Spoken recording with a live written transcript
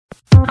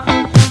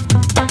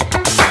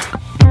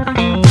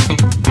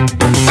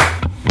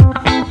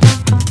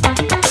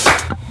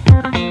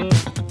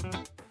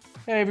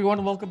everyone,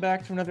 and welcome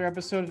back to another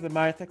episode of the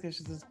My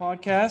Technicians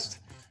podcast.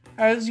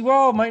 As you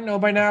all might know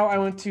by now, I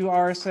went to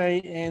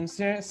RSA in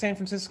San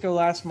Francisco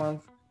last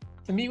month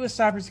to meet with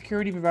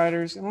cybersecurity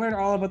providers and learn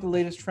all about the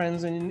latest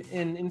trends in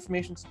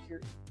information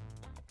security.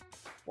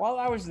 While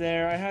I was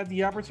there, I had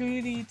the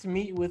opportunity to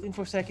meet with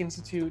InfoSec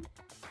Institute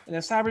and a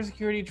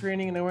cybersecurity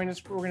training and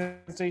awareness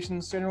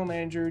organization's general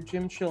manager,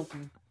 Jim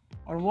Chilton,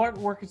 on what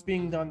work is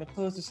being done to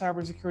close the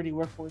cybersecurity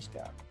workforce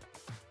gap.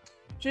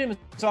 Jim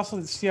is also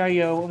the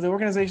CIO of the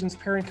organization's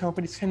parent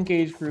company,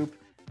 Cengage Group,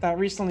 that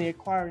recently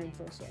acquired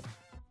InfoSec.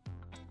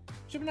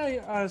 Jim and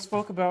I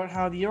spoke about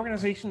how the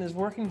organization is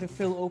working to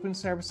fill open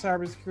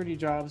cybersecurity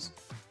jobs,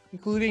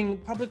 including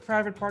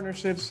public-private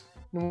partnerships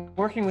and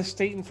working with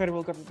state and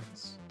federal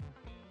governments.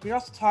 We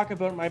also talk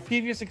about my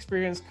previous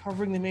experience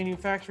covering the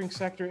manufacturing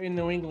sector in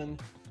New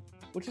England,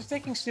 which is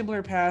taking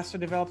similar paths to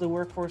develop the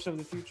workforce of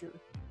the future.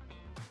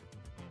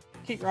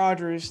 Kate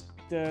Rogers,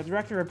 the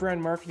director of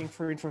brand marketing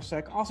for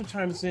InfoSec, also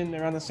chimes in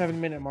around the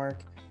 7-minute mark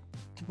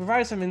to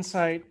provide some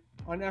insight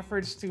on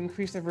efforts to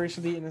increase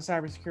diversity in the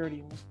cybersecurity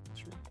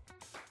industry.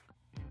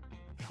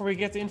 Before we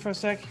get to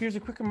InfoSec, here's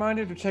a quick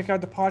reminder to check out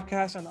the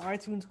podcast on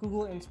iTunes,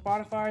 Google, and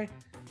Spotify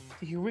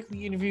to hear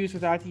weekly interviews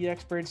with IT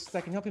experts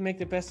that can help you make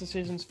the best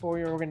decisions for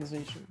your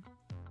organization.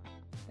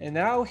 And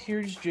now,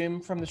 here's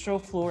Jim from the show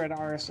floor at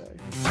RSA.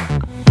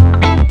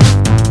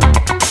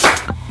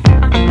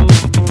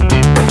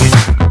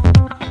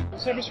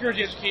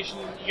 Cybersecurity education,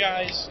 you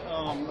guys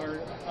are,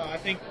 I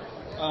think,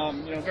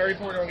 very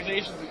important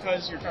organizations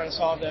because you're trying to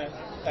solve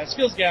that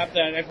skills gap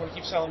that everyone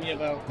keeps telling me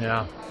about.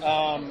 Yeah.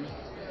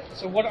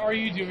 So what are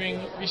you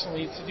doing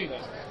recently to do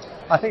that?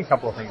 I think a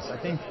couple of things.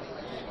 I think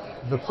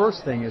the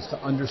first thing is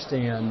to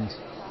understand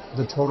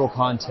the total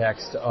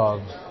context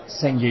of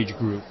Cengage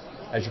Group.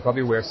 As you're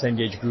probably aware,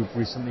 Cengage Group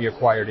recently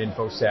acquired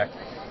InfoSec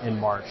in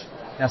March.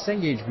 Now,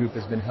 Cengage Group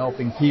has been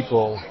helping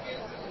people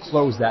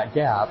close that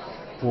gap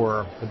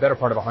for the better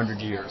part of 100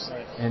 years.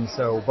 And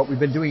so, but we've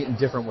been doing it in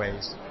different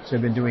ways. So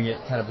we've been doing it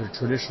kind of the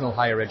traditional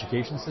higher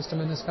education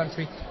system in this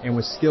country and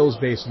with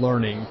skills-based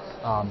learning.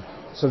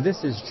 So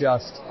this is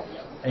just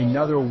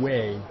another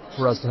way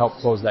for us to help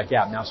close that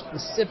gap. Now,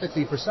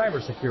 specifically for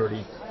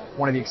cybersecurity,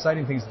 one of the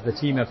exciting things that the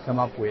team have come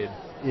up with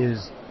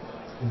is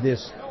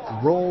this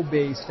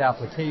role-based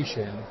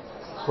application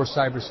for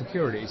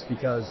cybersecurity,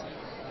 because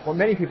what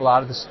many people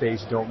out of the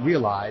space don't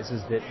realize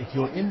is that if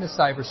you're in the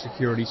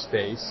cybersecurity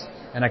space,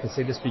 and I can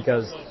say this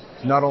because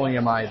not only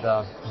am I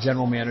the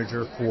general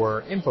manager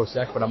for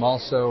InfoSec, but I'm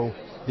also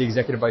the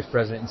executive vice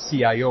president and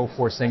CIO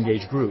for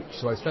Cengage Group.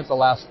 So I've spent the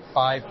last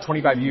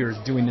 25 years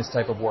doing this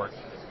type of work.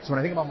 So when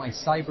I think about my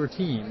cyber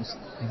teams,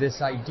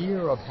 this idea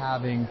of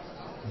having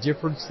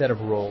different set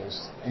of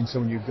roles, and so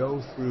when you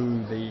go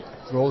through the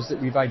roles that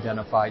we've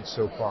identified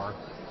so far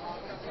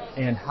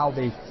and how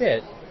they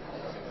fit,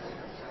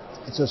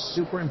 it's a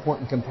super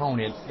important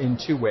component in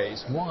two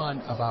ways. One,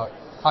 about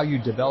how you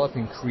develop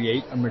and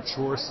create a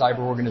mature cyber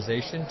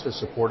organization to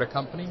support a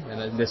company,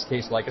 and in this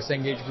case, like a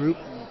Cengage Group,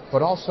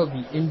 but also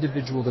the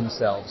individual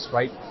themselves,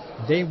 right?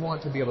 They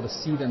want to be able to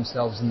see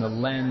themselves in the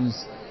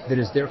lens that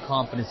is their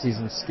competencies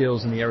and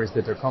skills in the areas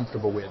that they're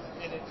comfortable with.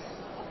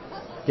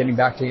 Getting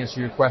back to answer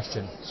your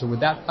question, so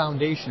with that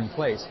foundation in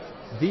place,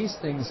 these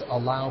things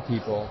allow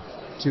people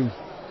to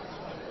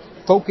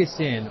focus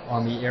in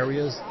on the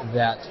areas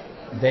that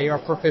they are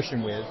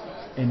proficient with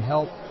and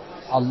help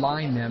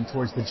align them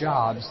towards the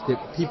jobs that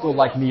people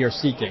like me are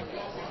seeking.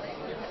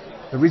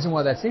 The reason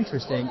why that's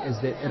interesting is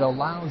that it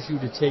allows you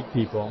to take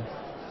people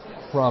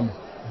from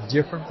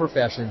different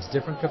professions,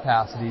 different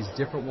capacities,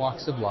 different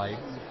walks of life,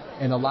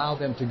 and allow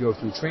them to go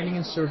through training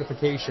and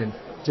certification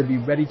to be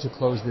ready to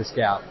close this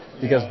gap.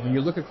 Because when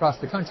you look across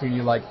the country and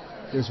you're like,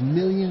 there's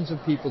millions of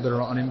people that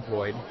are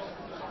unemployed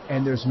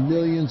and there's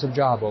millions of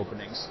job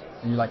openings.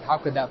 And you're like, how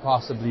could that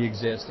possibly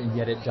exist? And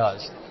yet it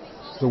does.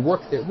 The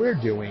work that we're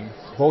doing,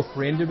 both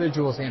for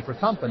individuals and for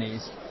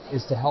companies,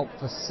 is to help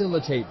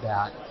facilitate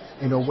that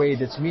in a way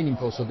that's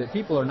meaningful so that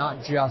people are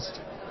not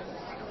just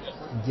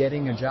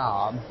getting a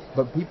job,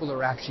 but people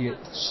are actually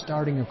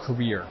starting a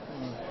career.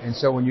 And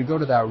so when you go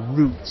to the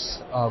roots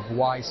of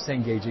why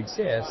Cengage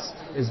exists,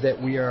 is that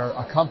we are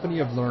a company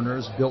of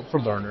learners built for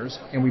learners,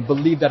 and we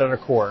believe that at our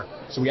core.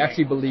 So we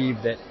actually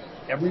believe that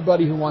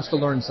everybody who wants to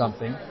learn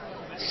something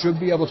should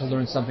be able to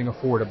learn something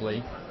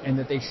affordably, and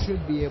that they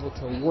should be able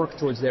to work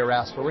towards their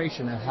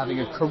aspiration of having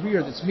a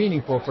career that's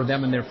meaningful for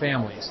them and their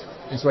families.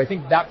 And so I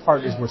think that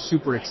part is we're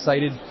super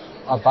excited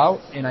about,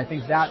 and I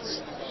think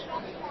that's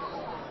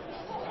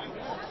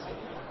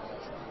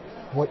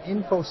what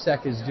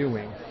InfoSec is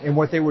doing, and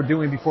what they were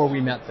doing before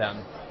we met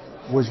them,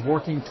 was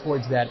working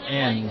towards that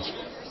end,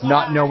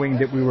 not knowing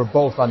that we were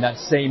both on that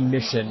same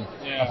mission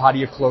of how do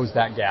you close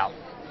that gap.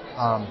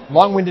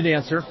 Long-winded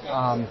answer,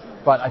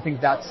 but I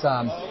think that's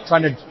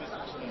trying to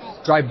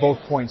drive both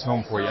points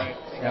home for you.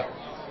 Yeah.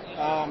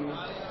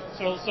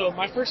 So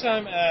my first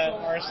time at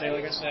RSA,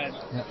 like I said,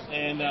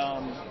 and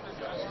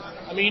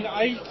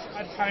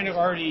I'd kind of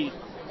already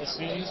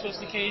assumed this was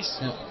the case,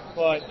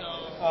 but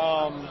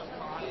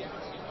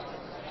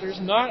there's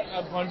not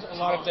a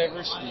lot of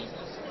diversity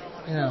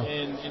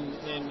in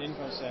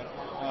InfoSec.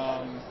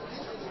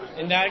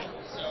 And that,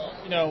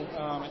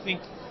 I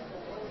think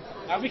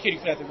advocating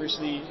for that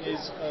diversity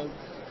is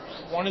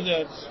one of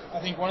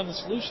the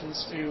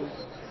solutions to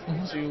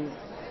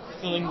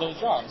filling those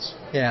jobs.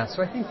 Yeah,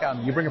 so I think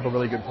you bring up a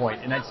really good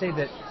point, and I'd say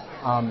that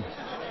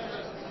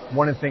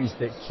one of the things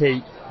that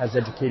Kate has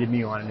educated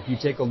me on, and if you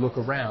take a look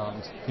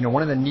around,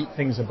 one of the neat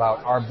things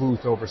about our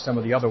booth over some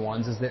of the other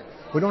ones is that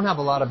we don't have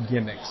a lot of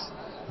gimmicks,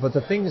 but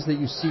the things that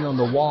you see on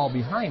the wall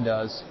behind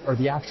us are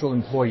the actual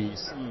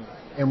employees.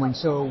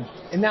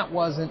 And that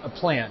wasn't a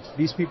plant.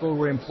 These people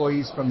were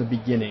employees from the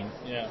beginning.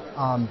 Yeah.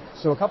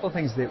 So a couple of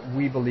things that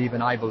we believe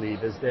and I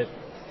believe is that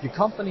your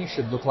company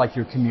should look like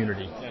your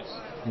community. Yes.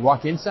 You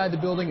walk inside the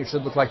building, it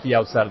should look like the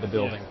outside of the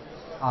building.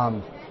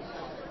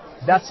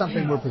 That's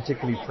something we're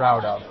particularly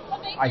proud of.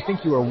 I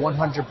think you are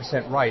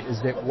 100% right,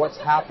 is that what's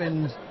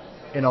happened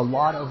in a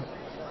lot of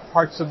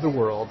parts of the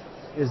world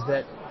is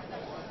that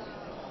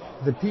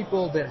the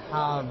people that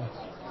have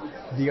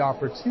the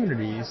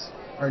opportunities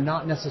are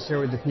not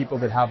necessarily the people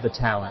that have the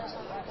talent.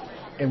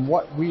 And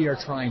what we are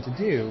trying to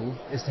do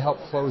is to help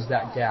close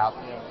that gap.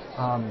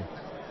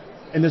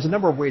 And there's a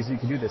number of ways that you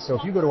can do this. So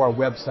if you go to our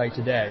website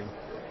today,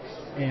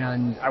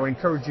 and I would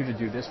encourage you to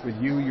do this with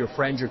you, your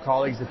friends, your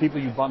colleagues, the people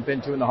you bump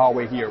into in the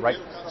hallway here, right?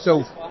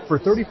 So for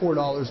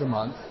 $34 a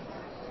month,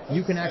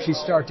 you can actually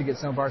start to get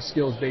some of our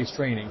skills-based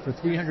training. For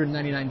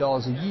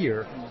 $399 a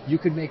year, you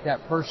could make that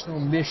personal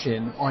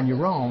mission on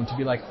your own to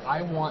be like,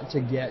 I want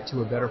to get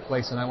to a better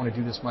place and I want to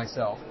do this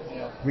myself,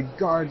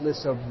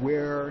 regardless of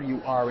where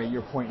you are at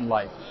your point in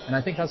life. And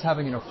I think us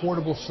having an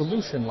affordable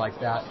solution like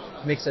that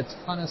makes a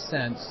ton of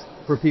sense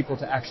for people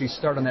to actually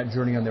start on that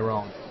journey on their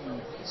own.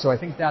 So I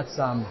think that's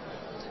going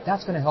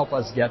to help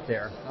us get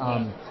there.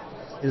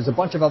 There's a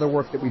bunch of other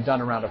work that we've done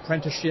around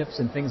apprenticeships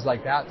and things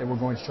like that we're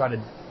going to try to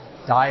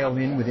dial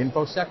in with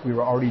InfoSec. We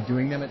were already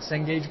doing them at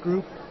Cengage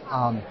Group.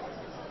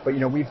 But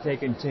we've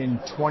taken in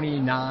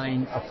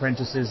 29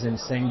 apprentices in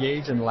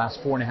Cengage in the last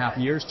 4.5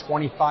 years.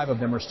 25 of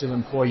them are still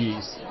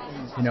employees.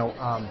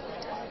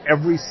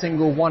 Every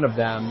single one of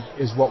them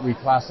is what we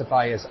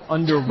classify as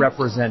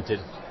underrepresented.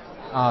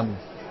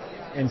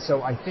 And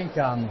so I think,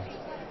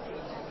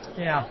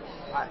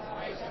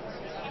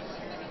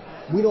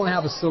 we don't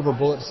have a silver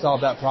bullet to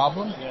solve that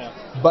problem,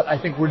 but I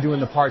think we're doing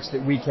the parts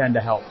that we can to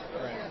help.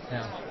 Right.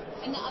 Yeah.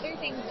 And the other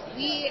thing,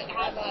 we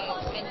have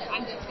and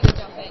I'm just going to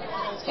jump in.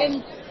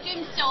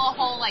 Jim's still a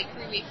whole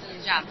 3 weeks in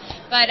the job.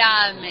 But,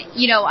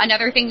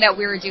 another thing that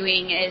we're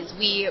doing is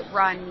we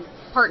run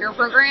partner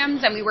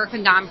programs and we work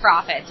with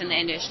nonprofits in the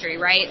industry,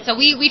 right? So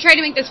we try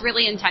to make this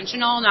really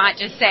intentional, not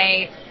just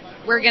say,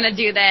 we're going to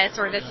do this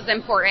or this is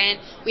important.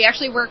 We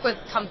actually work with,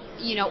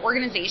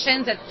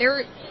 organizations that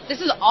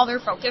this is all they're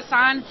focused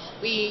on.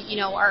 We,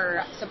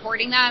 are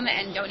supporting them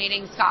and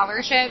donating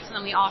scholarships. And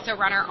then we also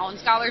run our own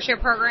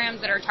scholarship programs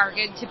that are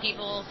targeted to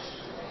people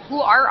who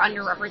are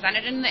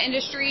underrepresented in the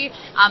industry.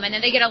 And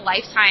then they get a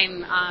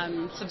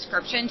lifetime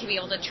subscription to be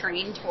able to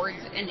train towards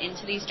and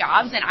into these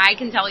jobs. And I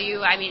can tell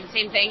you,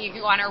 same thing. You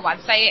can go on our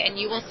website and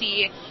you will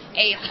see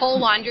a whole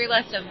laundry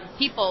list of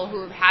people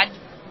who have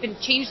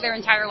changed their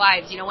entire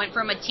lives, went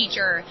from a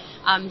teacher,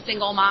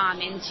 single mom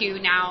into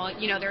now,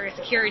 they're a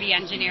security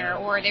engineer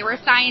or they were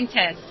a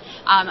scientist,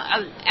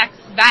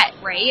 ex-vet,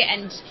 right?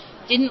 And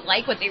didn't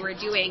like what they were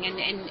doing and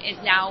is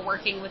now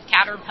working with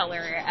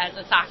Caterpillar as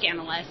a SOC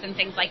analyst and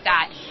things like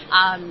that.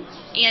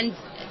 And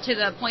to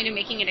the point of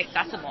making it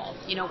accessible,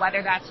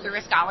 whether that's through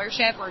a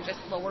scholarship or just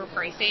lower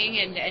pricing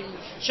and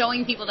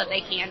showing people that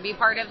they can be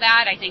part of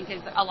that, I think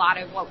is a lot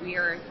of what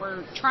we're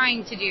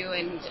trying to do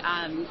and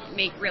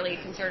make really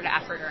a concerted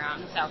effort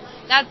around. So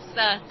that's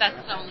the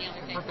only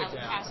other thing. Perfect.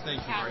 Thank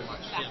you very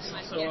much. Yes.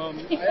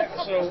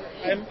 So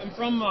I'm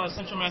from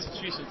Central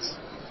Massachusetts,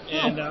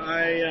 and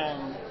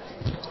I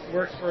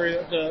work for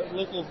the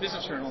local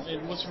business journal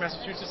in Worcester,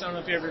 Massachusetts. I don't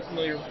know if you're ever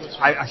familiar with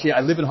Worcester. I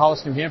live in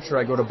Hollis, New Hampshire.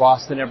 I go to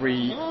Boston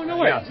every. Oh, no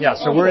way. Yeah.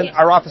 So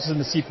our office is in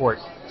the Seaport.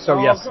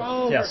 So yes.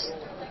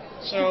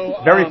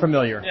 So very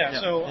familiar.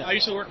 So I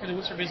used to work for the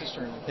Worcester Business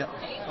Journal. Yeah.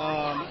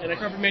 And I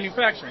cover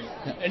manufacturing.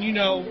 Yeah. And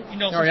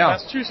Central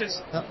Massachusetts,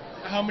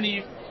 how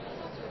many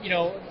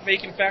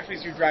vacant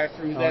factories you drive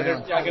through that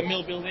are like a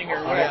mill building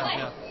or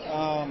whatever.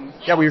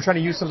 We were trying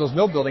to use some of those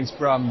mill buildings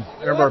from,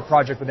 I remember a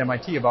project with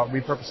MIT about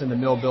repurposing the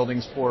mill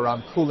buildings for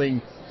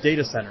cooling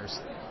data centers.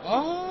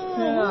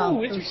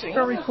 Oh, interesting.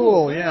 Very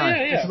cool, You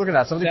should look at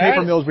that. Some of the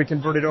paper mills we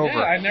converted over.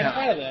 Yeah, I've never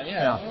thought of that.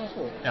 Oh,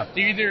 cool. Yeah.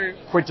 Do you either...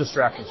 Quite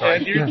distracting, sorry.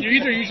 Do you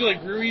either use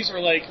like breweries or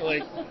like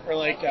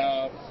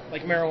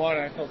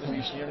marijuana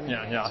cultivation? You know what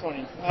I mean? Yeah.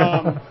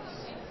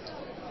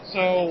 It's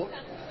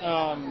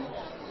funny.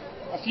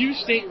 A few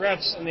state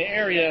reps in the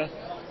area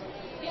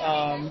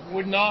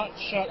would not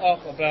shut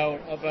up about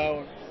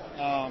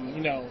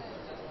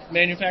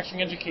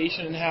manufacturing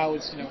education and how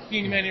it's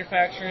clean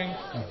manufacturing,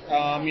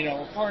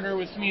 partner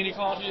with community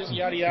colleges,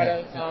 yada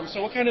yada.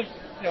 So what kind of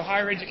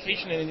higher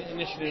education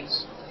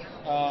initiatives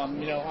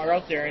are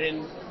out there,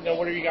 and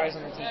what are you guys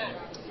undertaking?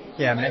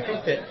 Yeah, I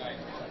think that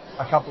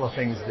a couple of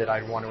things that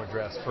I'd want to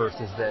address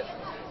first is that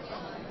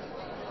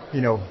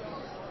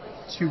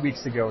 2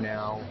 weeks ago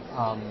now,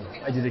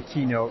 I did a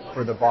keynote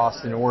for the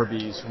Boston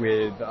Orbeez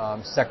with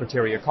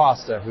Secretary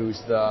Acosta,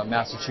 who's the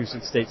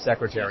Massachusetts State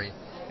Secretary.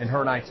 And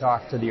her and I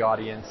talked to the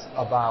audience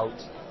about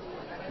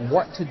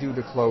what to do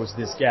to close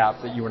this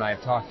gap that you and I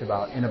have talked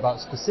about, and about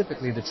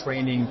specifically the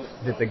training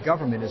that the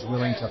government is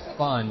willing to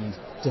fund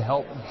to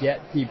help get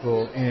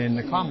people in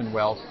the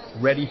Commonwealth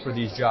ready for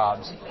these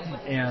jobs.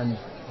 And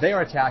they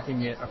are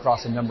attacking it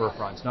across a number of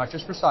fronts, not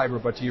just for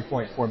cyber, but to your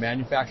point, for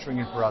manufacturing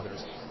and for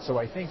others. So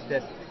I think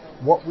that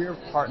what we're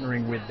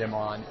partnering with them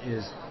on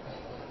is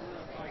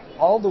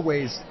all the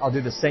ways, I'll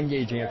do the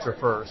Cengage answer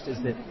first,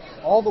 is that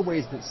all the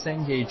ways that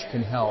Cengage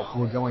can help,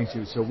 we're going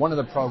to. So one of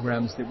the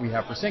programs that we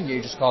have for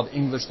Cengage is called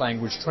English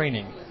Language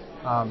Training.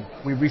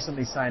 We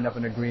recently signed up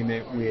an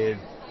agreement with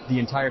the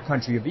entire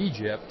country of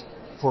Egypt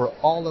for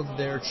all of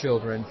their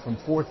children from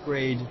 4th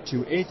grade to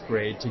 8th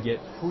grade to get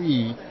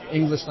free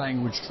English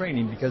language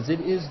training, because it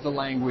is the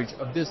language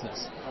of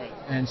business.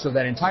 And so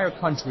that entire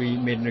country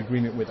made an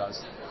agreement with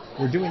us.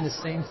 We're doing the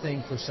same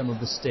thing for some of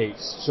the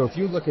states. So if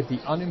you look at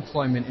the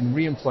unemployment and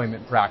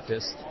reemployment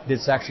practice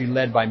that's actually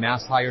led by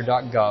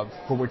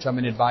masshire.gov, for which I'm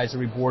an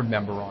advisory board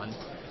member on.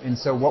 And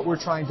so what we're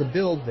trying to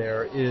build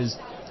there is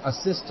a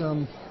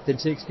system that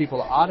takes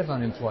people out of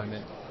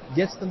unemployment,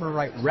 gets them the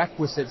right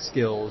requisite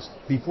skills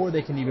before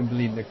they can even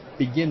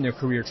begin their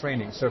career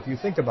training. So if you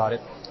think about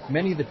it,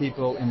 many of the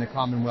people in the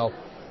Commonwealth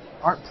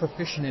aren't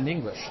proficient in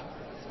English.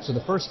 So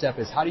the first step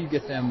is, how do you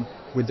get them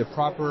with the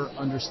proper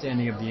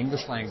understanding of the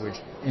English language,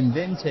 and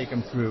then take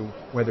them through,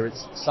 whether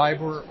it's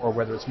cyber or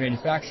whether it's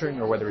manufacturing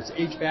or whether it's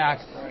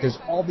HVAC. There's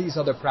all these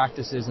other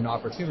practices and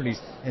opportunities,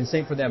 and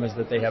same for them is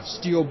that they have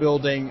steel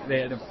building,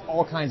 they have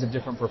all kinds of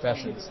different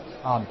professions.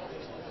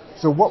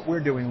 So what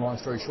we're doing, long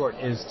story short,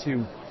 is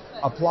to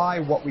apply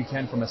what we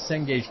can from a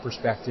Cengage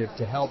perspective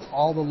to help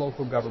all the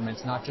local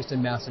governments, not just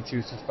in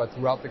Massachusetts, but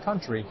throughout the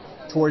country,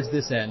 towards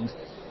this end.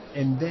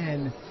 And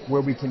then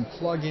where we can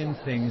plug in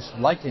things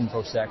like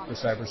InfoSec for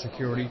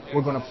cybersecurity,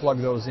 we're going to plug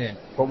those in.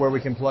 But where we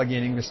can plug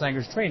in English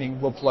language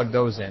training, we'll plug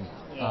those in.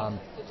 Yeah.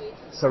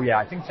 So yeah,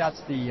 I think that's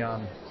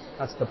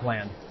the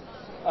plan.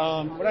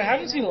 What I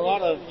haven't seen a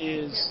lot of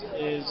is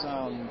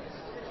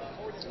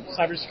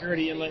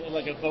cybersecurity in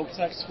like a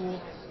VocaTech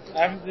school.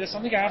 There's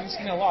something I haven't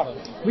seen a lot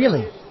of.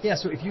 Really? Yeah.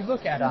 So if you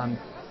look at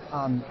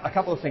a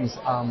couple of things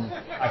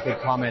I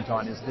could comment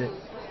on is that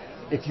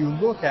if you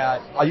look at,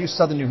 I'll use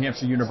Southern New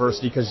Hampshire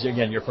University because,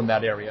 again, you're from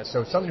that area.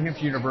 So Southern New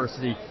Hampshire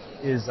University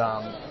is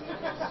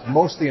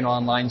mostly an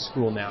online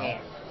school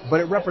now, but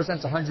it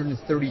represents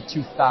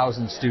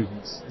 132,000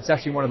 students. It's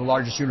actually one of the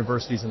largest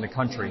universities in the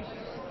country.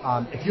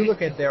 If you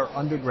look at their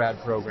undergrad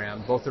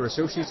program, both their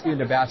associate's degree and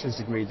their bachelor's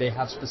degree, they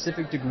have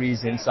specific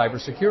degrees in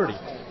cybersecurity.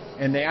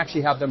 And they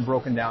actually have them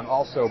broken down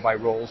also by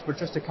roles, but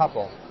just a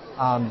couple.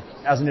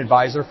 As an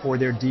advisor for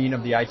their dean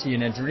of the IT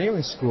and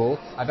engineering school,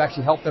 I've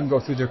actually helped them go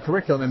through their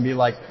curriculum and be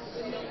like,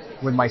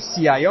 with my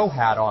CIO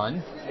hat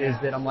on, is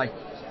that I'm like,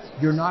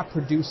 you're not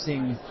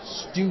producing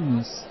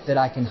students that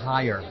I can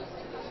hire.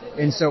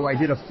 And so I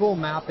did a full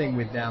mapping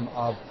with them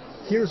of,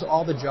 here's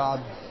all the job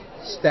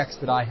specs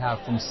that I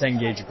have from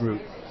Cengage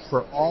Group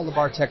for all of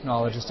our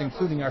technologists,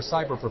 including our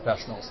cyber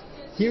professionals.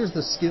 Here's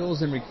the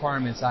skills and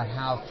requirements I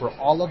have for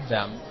all of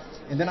them.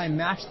 And then I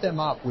matched them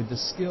up with the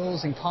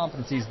skills and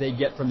competencies they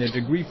get from their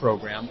degree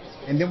program,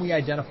 and then we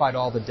identified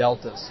all the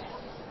deltas.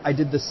 I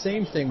did the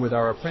same thing with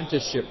our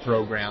apprenticeship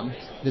program.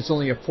 That's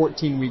only a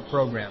 14-week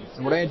program.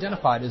 And what I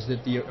identified is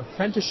that the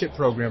apprenticeship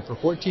program for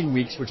 14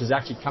 weeks, which is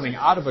actually coming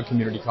out of a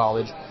community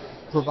college,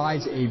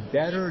 provides a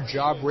better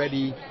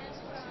job-ready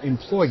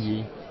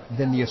employee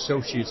than the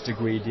associate's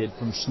degree did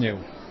from SNU.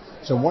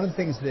 So one of the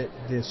things that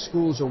the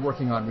schools are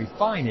working on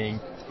refining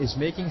is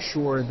making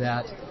sure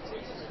that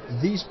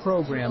these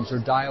programs are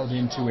dialed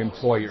into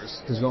employers.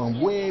 Because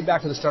going way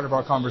back to the start of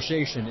our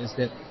conversation is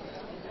that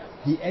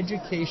the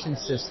education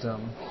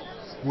system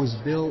was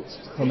built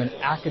from an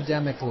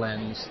academic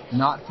lens,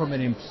 not from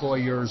an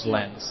employer's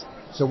lens.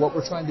 So what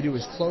we're trying to do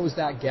is close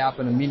that gap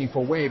in a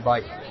meaningful way by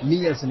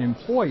me as an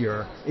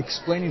employer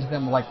explaining to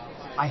them, like,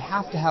 I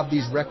have to have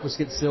these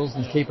requisite skills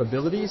and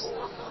capabilities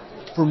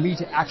for me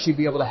to actually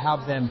be able to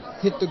have them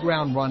hit the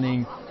ground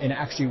running and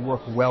actually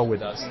work well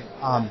with us.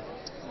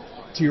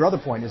 To your other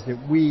point is that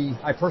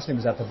I personally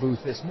was at the booth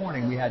this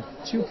morning. We had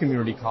 2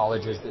 community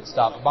colleges that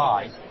stopped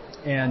by,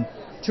 and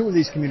 2 of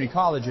these community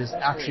colleges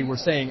actually were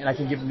saying, and I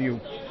can give you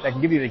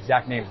the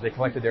exact names. They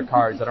collected their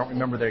cards. I don't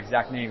remember their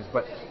exact names,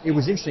 but it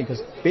was interesting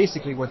because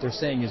basically what they're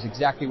saying is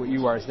exactly what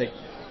you are, is that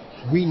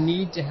we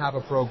need to have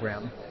a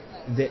program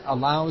that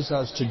allows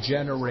us to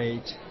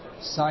generate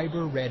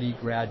cyber-ready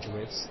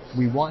graduates.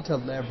 We want to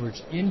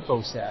leverage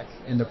InfoSec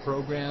in the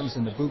programs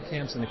and the boot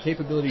camps and the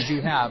capabilities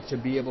you have to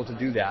be able to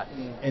do that.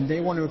 And they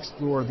want to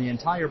explore the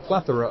entire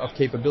plethora of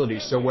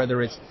capabilities. So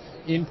whether it's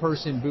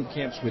in-person boot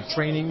camps with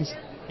trainings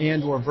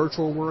and or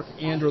virtual work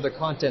and or the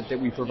content that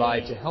we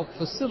provide to help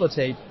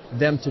facilitate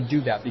them to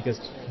do that,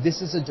 because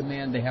this is a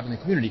demand they have in the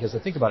community. Because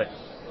think about it,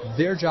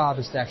 their job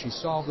is to actually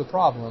solve the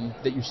problem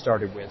that you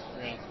started with.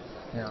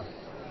 Yeah.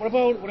 What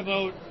about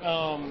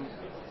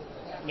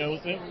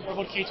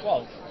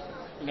K-12?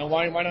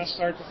 why not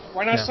start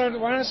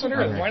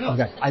early? Why not?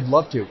 Okay, I'd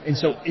love to. And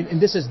so,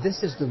 and this is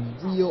the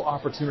real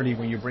opportunity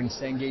when you bring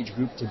Cengage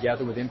Group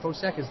together with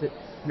InfoSec is that,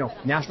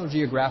 National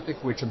Geographic,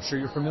 which I'm sure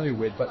you're familiar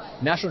with, but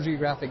National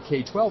Geographic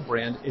K-12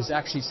 brand is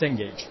actually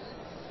Cengage.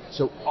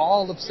 So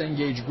all of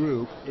Cengage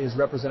Group is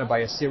represented by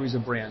a series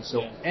of brands.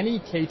 So any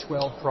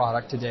K-12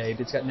 product today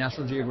that's got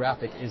National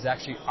Geographic is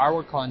actually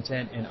our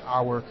content and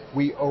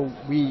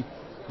we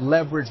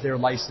leverage their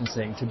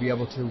licensing to be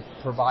able to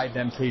provide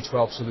them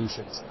K-12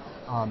 solutions.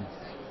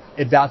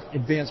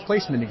 Advanced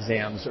placement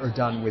exams are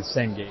done with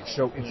Cengage.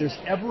 So if there's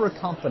ever a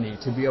company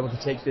to be able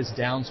to take this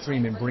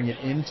downstream and bring it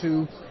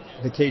into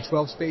the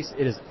K-12 space,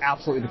 it is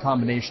absolutely the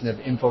combination of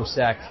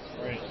InfoSec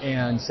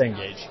and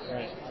Cengage.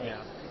 Right.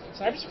 Yeah.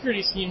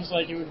 Cybersecurity seems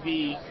like it would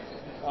be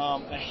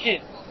a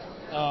hit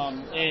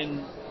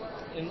in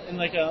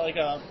like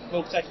a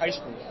Voc-Tech high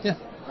school. Yeah.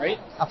 Right?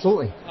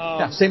 Absolutely.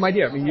 Same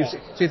idea. I mean,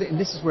 and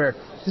this is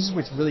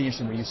what's really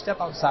interesting. When you step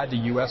outside the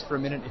U.S. for a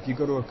minute, if you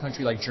go to a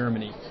country like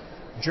Germany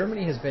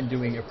has been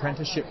doing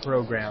apprenticeship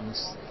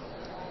programs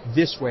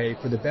this way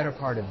for the better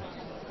part of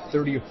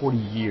 30 or 40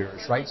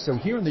 years, right? So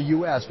here in the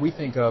U.S., we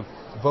think of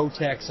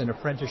Voc-Techs and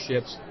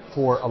apprenticeships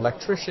for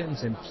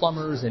electricians and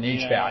plumbers and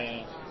HVAC.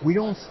 Yeah. We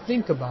don't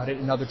think about it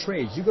in other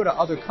trades. You go to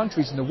other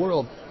countries in the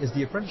world,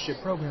 the apprenticeship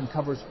program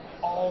covers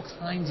all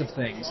kinds of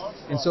things.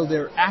 And so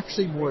they're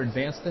actually more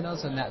advanced than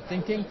us in that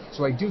thinking.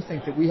 So I do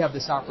think that we have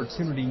this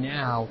opportunity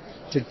now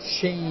to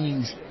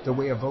change the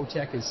way a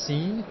Voc-Tech is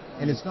seen.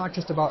 And it's not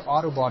just about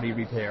auto body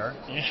repair,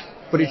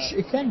 but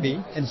it can be.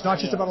 And it's not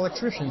just about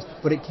electricians,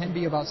 but it can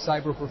be about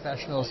cyber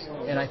professionals.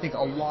 And I think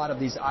a lot of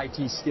these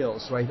IT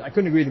skills. So I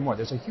couldn't agree with you more.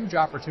 There's a huge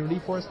opportunity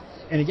for us.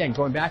 And again,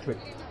 going back to it,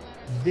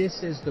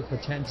 this is the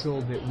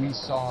potential that we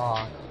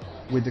saw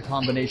with the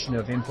combination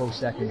of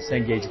InfoSec and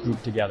Cengage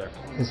Group together.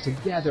 Because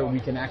together we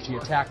can actually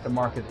attack the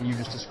market that you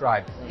just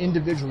described.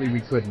 Individually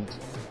we couldn't.